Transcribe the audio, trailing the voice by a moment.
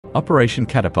Operation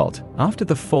Catapult. After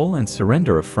the fall and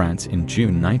surrender of France in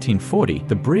June 1940,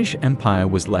 the British Empire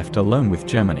was left alone with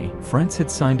Germany. France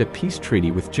had signed a peace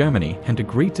treaty with Germany and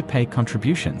agreed to pay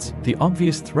contributions. The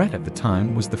obvious threat at the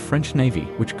time was the French Navy,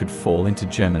 which could fall into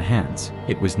German hands.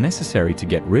 It was necessary to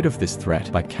get rid of this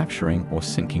threat by capturing or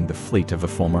sinking the fleet of a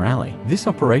former ally. This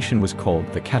operation was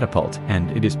called the Catapult, and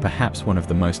it is perhaps one of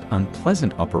the most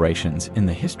unpleasant operations in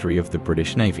the history of the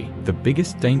British Navy. The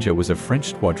biggest danger was a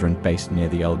French squadron based near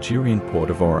the Algerian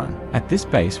port of Oran. At this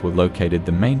base were located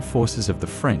the main forces of the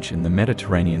French in the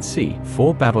Mediterranean Sea: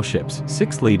 4 battleships,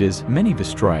 6 leaders, many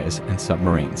destroyers, and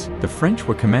submarines. The French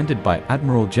were commanded by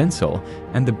Admiral Gensel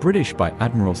and the British by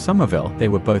Admiral Somerville. They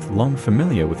were both long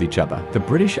familiar with each other. The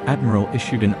British admiral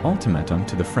issued an ultimatum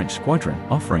to the French squadron,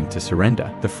 offering to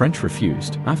surrender. The French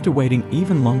refused. After waiting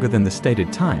even longer than the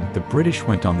stated time, the British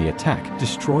went on the attack,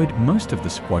 destroyed most of the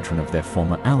squadron of their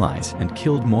former allies, and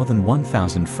killed more than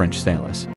 1,000 French sailors.